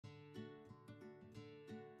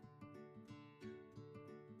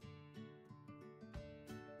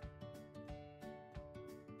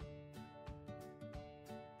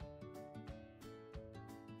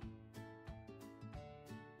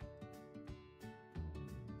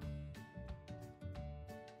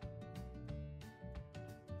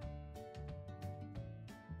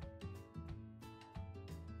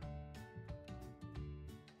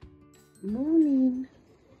Morning.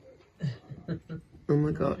 Oh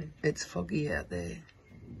my god, it's foggy out there.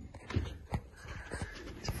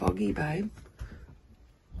 It's foggy, babe.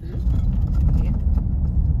 A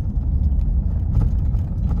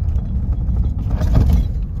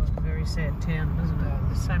very sad town, doesn't it?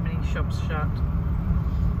 There's so many shops shut.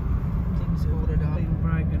 Things Boarded up.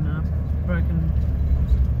 been broken.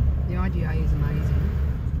 The IGA is amazing.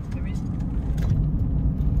 There is.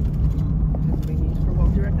 Hasn't been used for a while,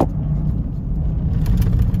 do you reckon?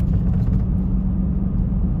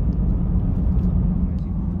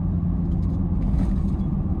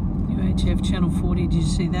 UHF Channel 40, did you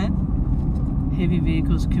see that? Heavy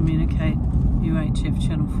vehicles communicate UHF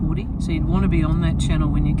Channel 40. So you'd want to be on that channel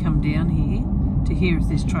when you come down here to hear if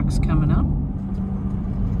this truck's coming up.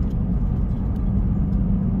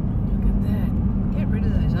 Look at that. Get rid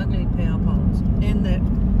of those ugly power poles and that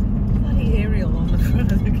bloody aerial on the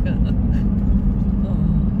front of the car.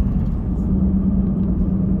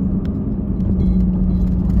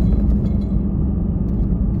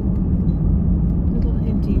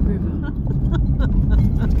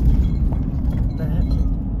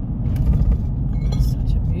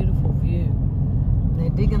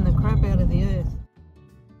 Digging the crap out of the earth.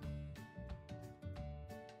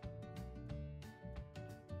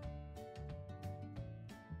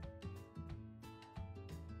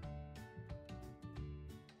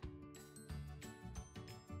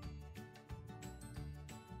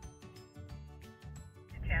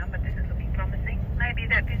 Town, but this is looking promising. Maybe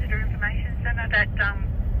that visitor information centre, that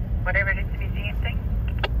whatever it is, the museum thing.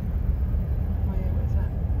 Where was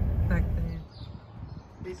that? Back there.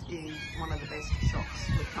 This is one of the best shops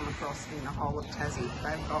we've come across in the whole of Tassie.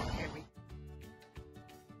 They've got everything.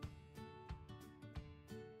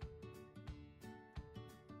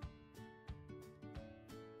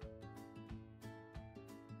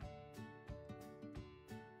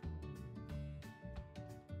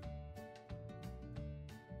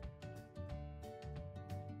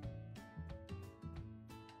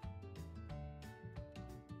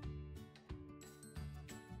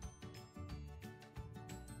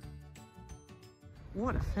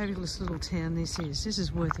 What a fabulous little town this is. This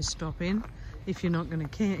is worth a stop in if you're not going to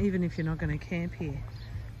camp, even if you're not going to camp here.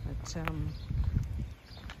 But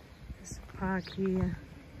there's a park here,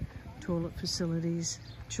 toilet facilities,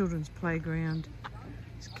 children's playground,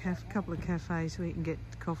 there's a couple of cafes where you can get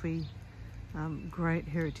coffee, great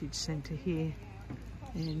heritage centre here,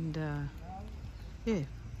 and yeah,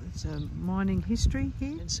 it's a mining history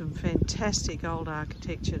here and some fantastic old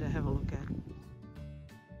architecture to have a look at.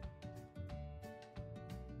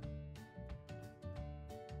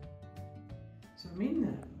 So I'm in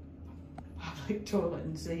the public toilet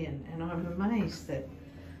in Zeehan, and I'm amazed that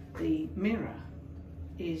the mirror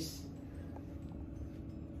is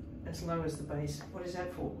as low as the base. What is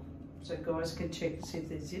that for? So guys can check to see if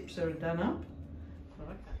their zips are done up.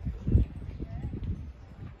 Okay.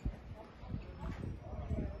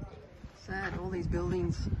 Sad, all these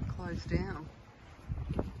buildings closed down.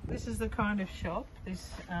 This is the kind of shop, this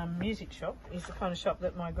music shop, is the kind of shop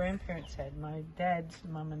that my grandparents had, my dad's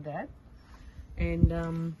mum and dad.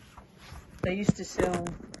 And they used to sell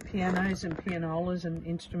pianos and pianolas and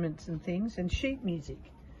instruments and things and sheet music.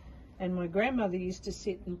 And my grandmother used to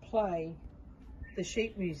sit and play the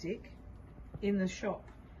sheet music in the shop,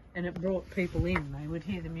 and it brought people in. They would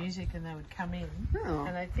hear the music and they would come in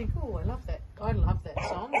and they'd think, oh, I love that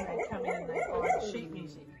song, and they'd come in and they'd buy the sheet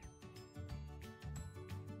music.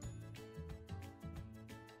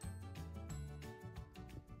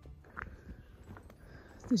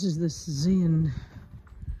 This is the Zeehan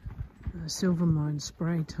silver mine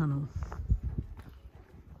spray tunnel. Look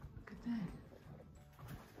at that.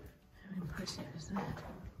 How impressive is that?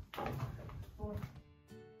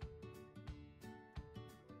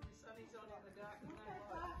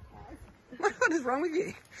 What is wrong with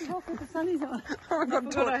you? The sunny's on. Oh, I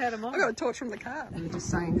got I a torch from the car. They're just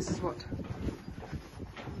saying this is what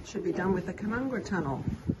should be done with the Conungra tunnel.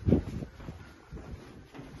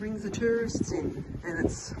 Brings the tourists in, and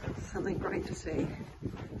it's something great to see.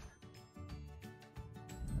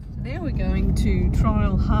 So now we're going to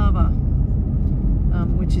Trial Harbour,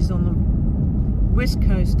 which is on the west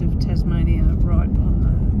coast of Tasmania, right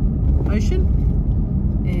on the ocean.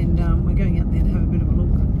 And we're going out there to have a bit of a look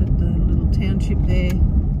at the little township there.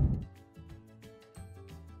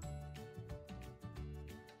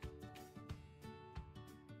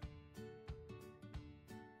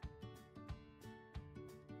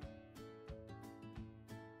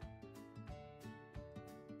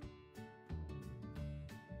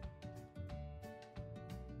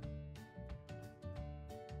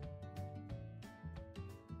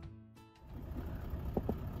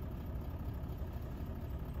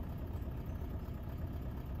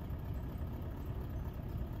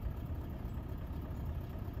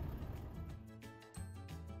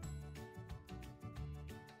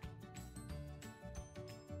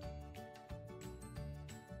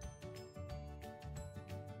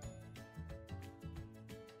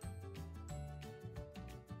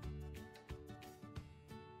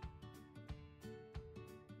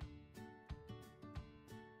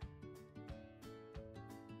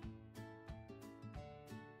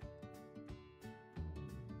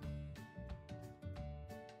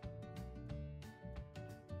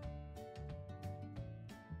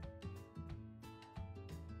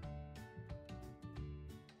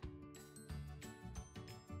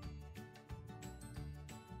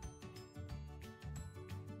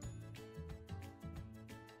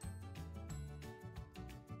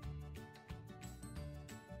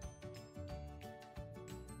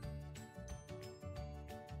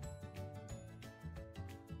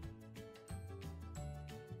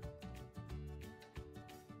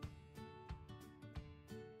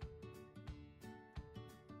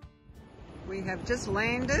 We have just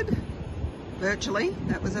landed, virtually.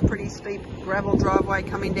 That was a pretty steep gravel driveway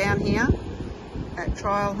coming down here at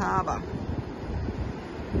Trial Harbour.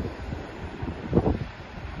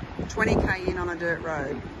 20k in on a dirt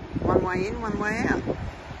road. One way in, one way out.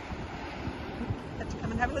 Had to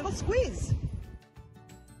come and have a little squeeze.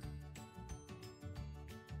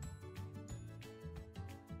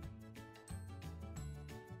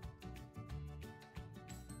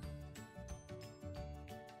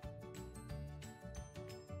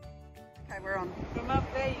 Okay, we're on. From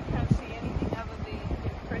up there you can't see anything other than the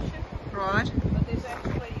impression. Right. But there's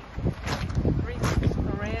actually rings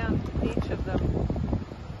around each of them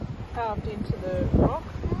carved into the rock,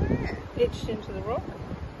 etched into the rock.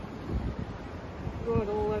 Right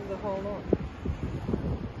all over the whole lot.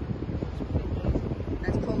 It's pretty amazing.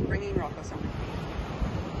 That's called ringing rock or something.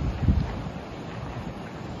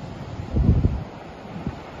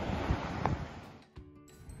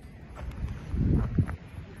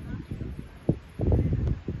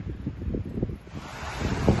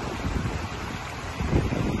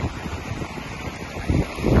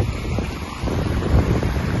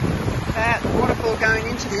 Going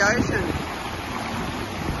into the ocean.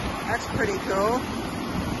 That's pretty cool.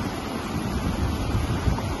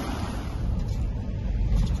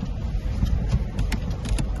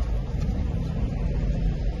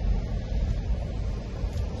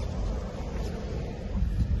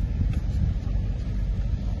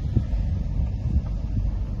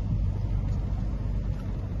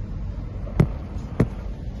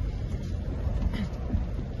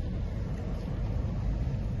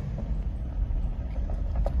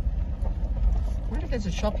 There's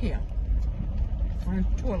a shop here.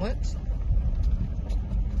 Toilets.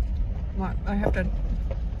 Right, I have to.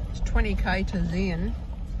 It's 20k to Zeehan.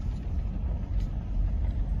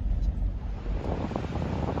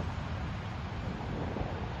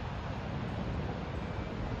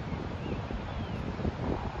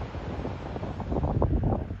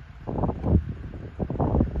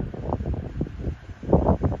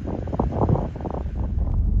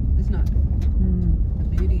 Isn't it? The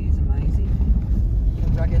beauty is amazing.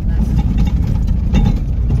 Ruggedness.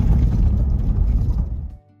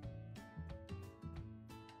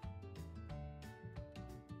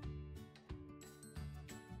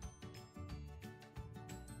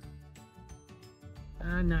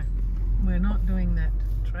 No, we're not doing that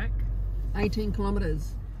track. 18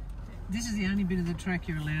 kilometres. This is the only bit of the track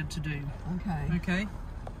you're allowed to do. Okay. Okay?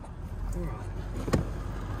 All right.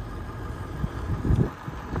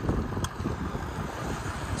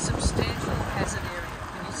 Substantial hazard area.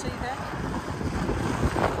 Can you see that?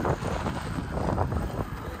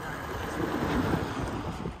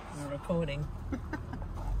 We're recording.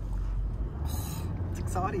 It's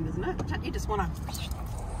exciting, isn't it? Don't you just want to...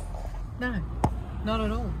 No, not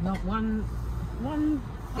at all. Not one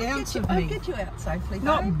ounce of I'll me. get you out safely,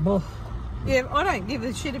 Not babe. buff. Yeah, I don't give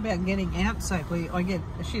a shit about getting out safely. I get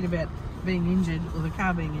a shit about being injured or the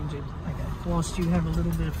car being injured. Okay. Whilst you have a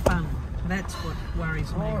little bit of fun. That's what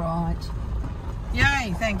worries me. All right.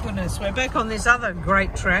 Yay, thank goodness. We're back on this other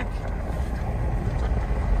great track.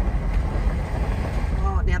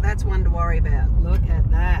 Oh, now that's one to worry about. Look at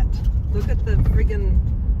that. Look at the friggin'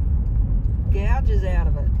 gouges out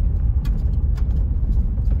of it.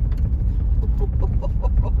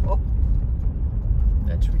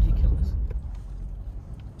 That's ridiculous.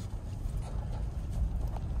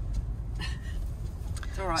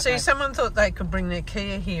 It's all right. See, babe. someone thought they could bring their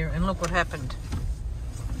Kia here and look what happened.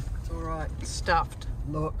 It's all right. Stuffed.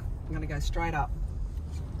 Look, I'm going to go straight up.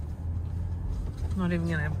 Not even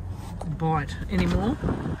going to bite anymore.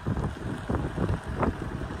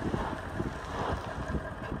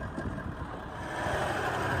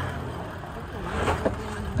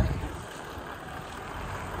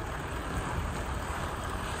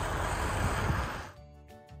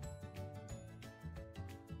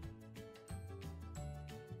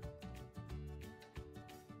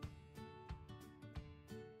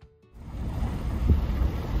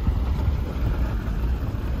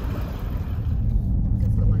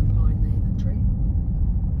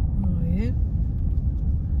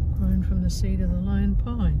 From the seed of the lone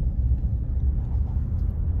pine.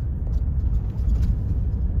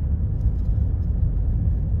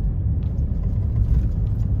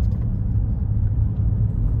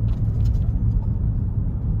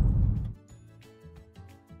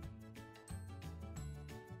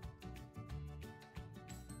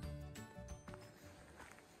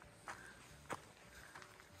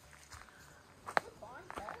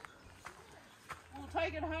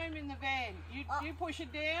 Take it home in the van. You push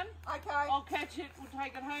it down. Okay. I'll catch it. We'll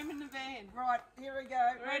take it home in the van. Right, here we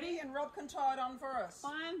go. Ready? And Rob can tie it on for us.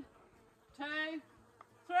 1, 2,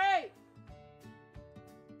 3.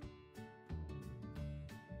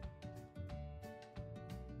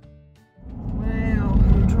 Wow,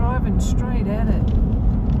 we're driving straight at it.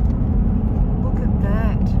 Look at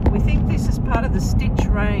that. We think this is part of the Stitch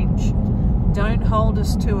range. Don't hold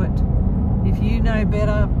us to it. If you know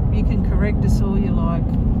better, you can correct us all you like.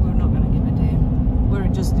 We're not going to give a damn. We're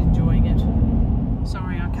just enjoying it.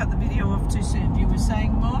 Sorry, I cut the video off too soon. You were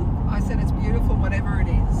saying, Mon? I said it's beautiful, whatever it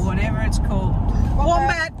is. Whatever it's called.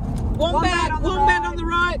 Wombat! Wombat! Wombat on the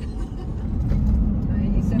right!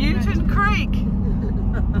 Newton Creek!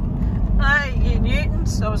 Hey, you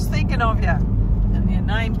Newtons, I was thinking of you. And your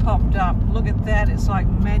name popped up. Look at that, it's like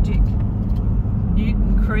magic.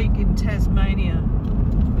 Newton Creek in Tasmania.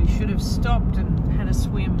 We should have stopped and had a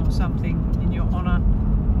swim or something in your honour,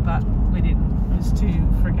 but we didn't. It was too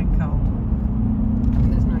freaking cold.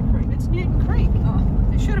 There's no creek. It's Newton Creek. Oh,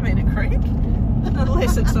 there should have been a creek.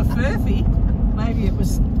 Unless it's a furphy. Maybe it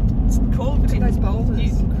was called those boulders.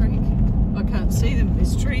 Newton Creek. I can't see them.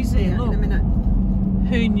 There's trees there. Yeah, look. in a minute.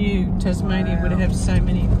 Who knew Tasmania would have so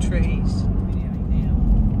many trees?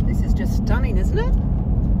 This is just stunning, isn't it?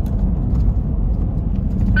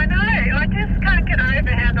 I know, I just can't get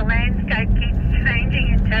over how the landscape keeps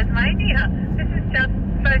changing in Tasmania. This is just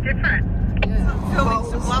so different. Yeah. Filming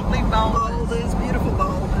some lovely boulders. Boulders, beautiful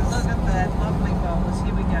boulders. Look at that, lovely boulders.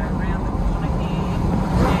 Here we go, around the corner here.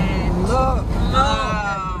 And Look at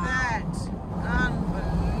that.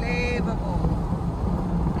 Unbelievable.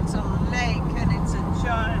 It's a lake and it's a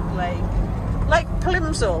giant lake. Lake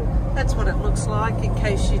Plimsoll. That's what it looks like, in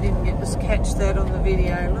case you didn't get to catch that on the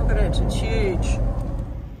video. Look at it, it's huge.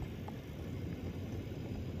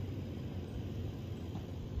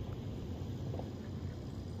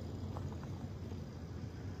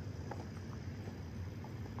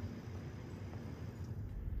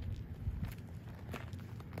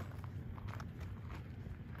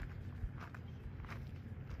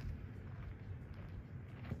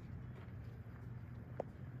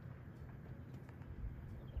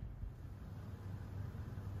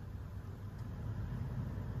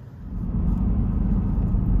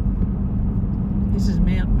 This is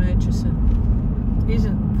Mount Murchison.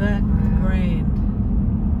 Isn't that grand?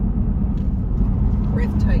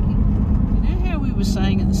 Breathtaking. You know how we were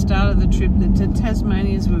saying at the start of the trip that the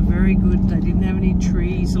Tasmanians were very good, they didn't have any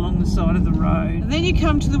trees along the side of the road. And then you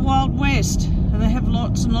come to the Wild West and they have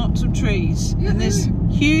lots and lots of trees. And there's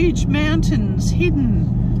huge mountains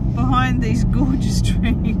hidden behind these gorgeous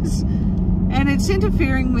trees. And it's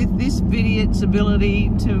interfering with this idiot's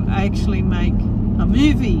ability to actually make a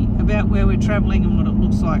movie about where we're travelling and what it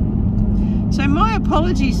looks like. So my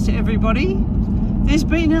apologies to everybody. There's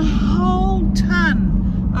been a whole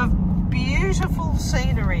ton of beautiful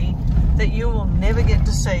scenery that you will never get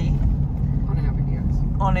to see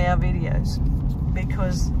on our videos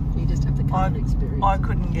because you just have to come and experience. I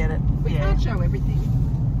couldn't get it. We can't show everything.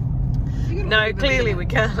 No, clearly we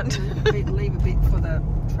can't. Leave a bit for the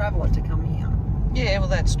traveller to come here. Yeah, well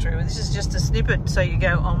that's true. This is just a snippet, so you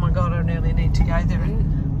go, oh my God, I really need to go there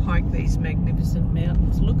and hike these magnificent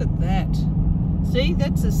mountains. Look at that. See,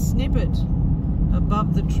 that's a snippet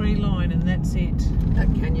above the tree line and that's it.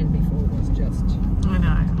 That canyon before was just... I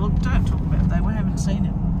know. Look, don't talk about that. We haven't seen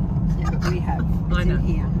it. Yeah, but we have. It's I know. in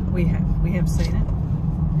here. We have seen it.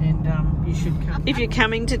 And you should come. If you're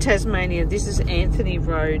coming to Tasmania, this is Anthony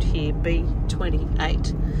Road here,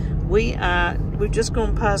 B28. We've just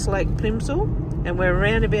gone past Lake Plimsoll and we're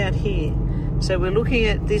around about here. So we're looking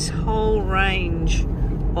at this whole range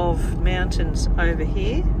of mountains over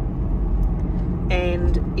here.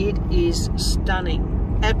 And it is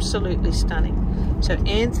stunning, absolutely stunning. So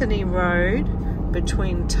Anthony Road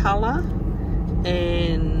between Tulla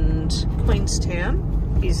and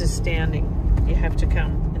Queenstown is astounding. You have to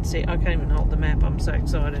come and see. I can't even hold the map, I'm so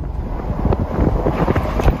excited.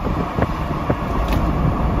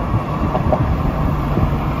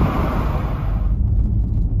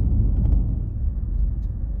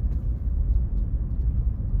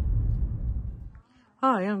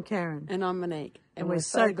 Hi, I'm Karen. And I'm Monique. And we're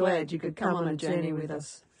so glad you could come on a journey with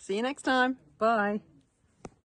us. See you next time. Bye.